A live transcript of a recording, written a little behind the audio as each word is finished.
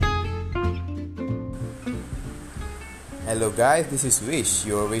Hello guys, this is Wish.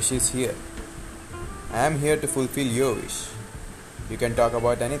 Your wish is here. I am here to fulfill your wish. You can talk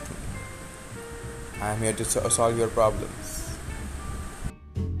about anything. I am here to solve your problem.